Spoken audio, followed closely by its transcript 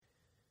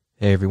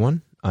Hey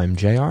everyone, I'm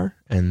JR,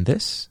 and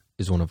this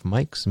is one of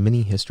Mike's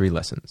mini history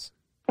lessons.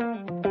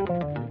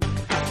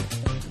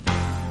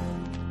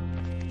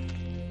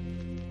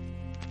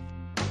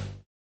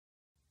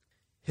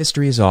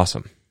 History is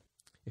awesome.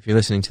 If you're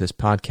listening to this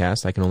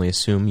podcast, I can only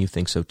assume you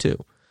think so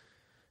too.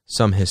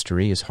 Some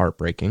history is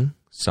heartbreaking,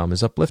 some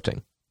is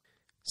uplifting.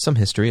 Some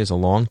history is a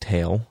long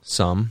tale,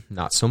 some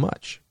not so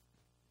much.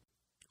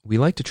 We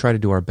like to try to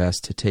do our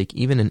best to take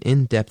even an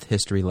in-depth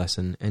history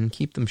lesson and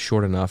keep them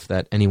short enough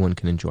that anyone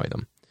can enjoy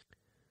them.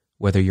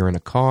 Whether you're in a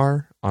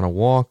car, on a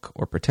walk,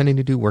 or pretending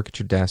to do work at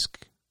your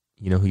desk,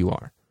 you know who you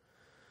are.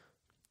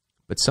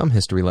 But some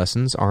history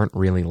lessons aren't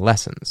really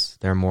lessons.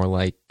 They're more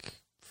like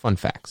fun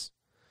facts.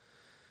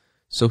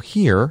 So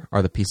here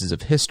are the pieces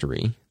of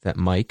history that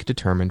Mike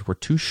determined were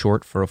too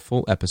short for a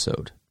full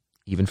episode,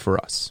 even for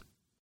us.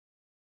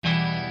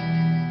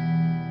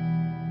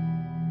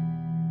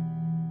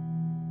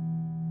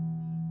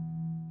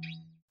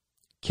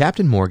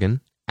 Captain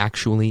Morgan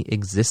actually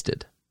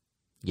existed.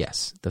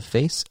 Yes, the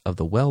face of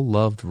the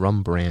well-loved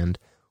rum brand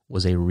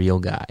was a real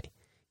guy.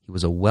 He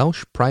was a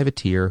Welsh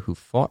privateer who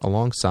fought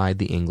alongside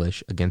the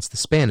English against the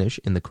Spanish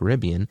in the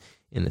Caribbean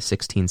in the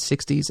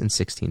 1660s and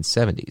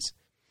 1670s.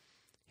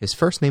 His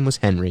first name was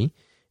Henry,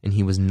 and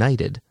he was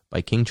knighted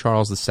by King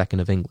Charles II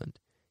of England.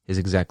 His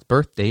exact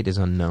birth date is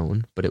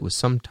unknown, but it was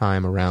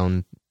sometime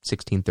around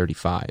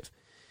 1635.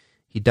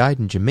 He died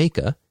in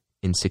Jamaica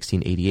in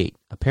 1688,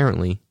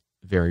 apparently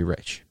very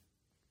rich.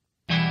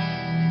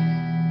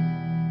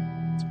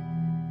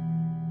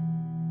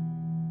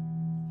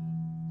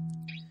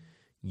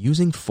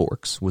 Using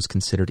forks was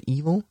considered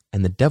evil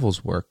and the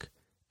devil's work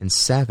and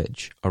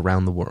savage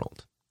around the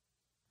world.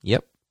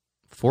 Yep,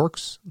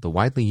 forks, the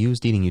widely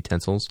used eating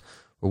utensils,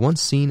 were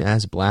once seen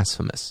as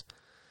blasphemous.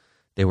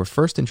 They were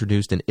first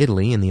introduced in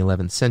Italy in the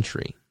 11th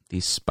century.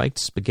 These spiked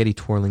spaghetti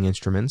twirling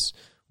instruments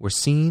were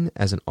seen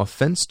as an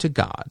offense to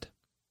God.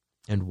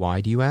 And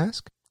why, do you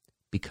ask?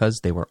 Because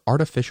they were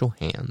artificial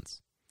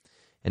hands,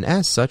 and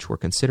as such were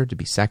considered to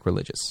be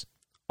sacrilegious.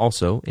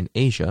 Also, in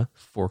Asia,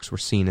 forks were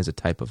seen as a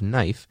type of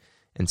knife,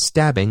 and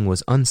stabbing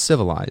was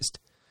uncivilized.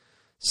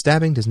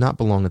 Stabbing does not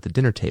belong at the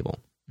dinner table,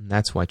 and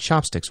that's why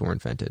chopsticks were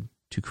invented,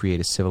 to create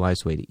a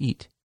civilized way to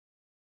eat.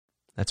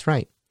 That's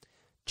right,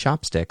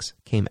 chopsticks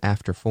came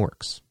after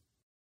forks.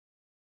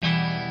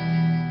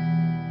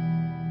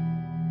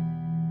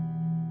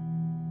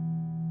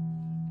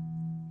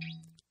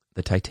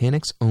 The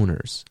Titanic's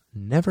owners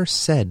never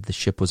said the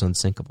ship was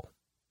unsinkable.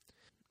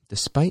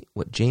 Despite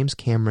what James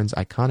Cameron's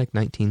iconic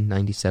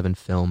 1997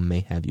 film may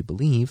have you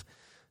believe,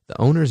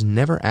 the owners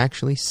never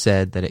actually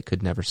said that it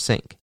could never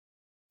sink.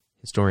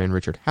 Historian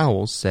Richard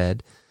Howells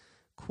said,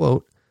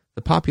 quote,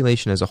 "The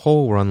population as a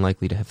whole were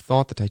unlikely to have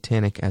thought the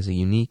Titanic as a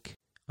unique,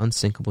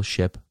 unsinkable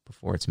ship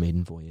before its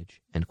maiden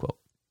voyage." End quote.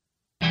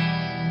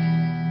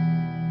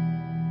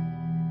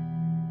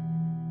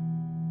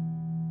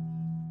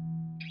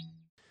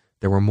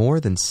 There were more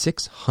than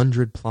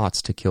 600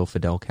 plots to kill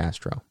Fidel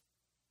Castro.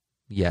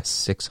 Yes,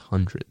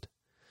 600.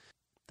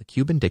 The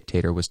Cuban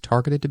dictator was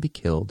targeted to be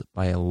killed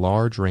by a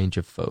large range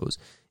of foes,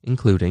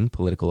 including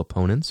political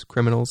opponents,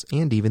 criminals,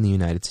 and even the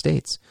United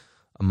States,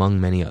 among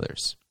many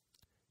others.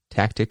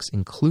 Tactics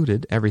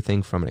included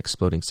everything from an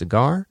exploding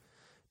cigar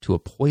to a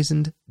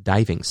poisoned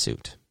diving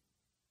suit.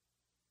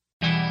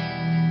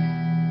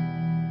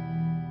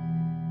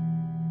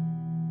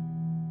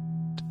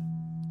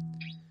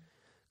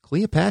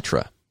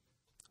 Cleopatra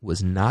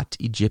was not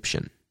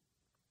Egyptian.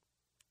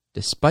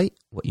 Despite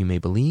what you may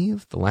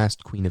believe, the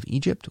last queen of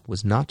Egypt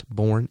was not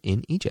born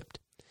in Egypt.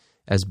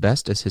 As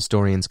best as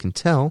historians can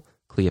tell,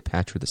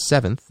 Cleopatra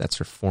VII, that's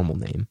her formal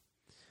name,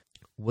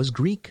 was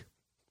Greek.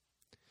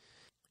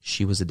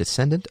 She was a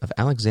descendant of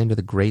Alexander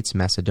the Great's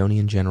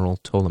Macedonian general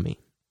Ptolemy.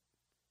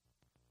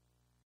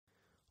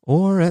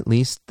 Or at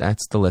least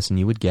that's the lesson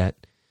you would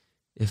get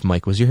if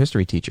Mike was your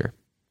history teacher.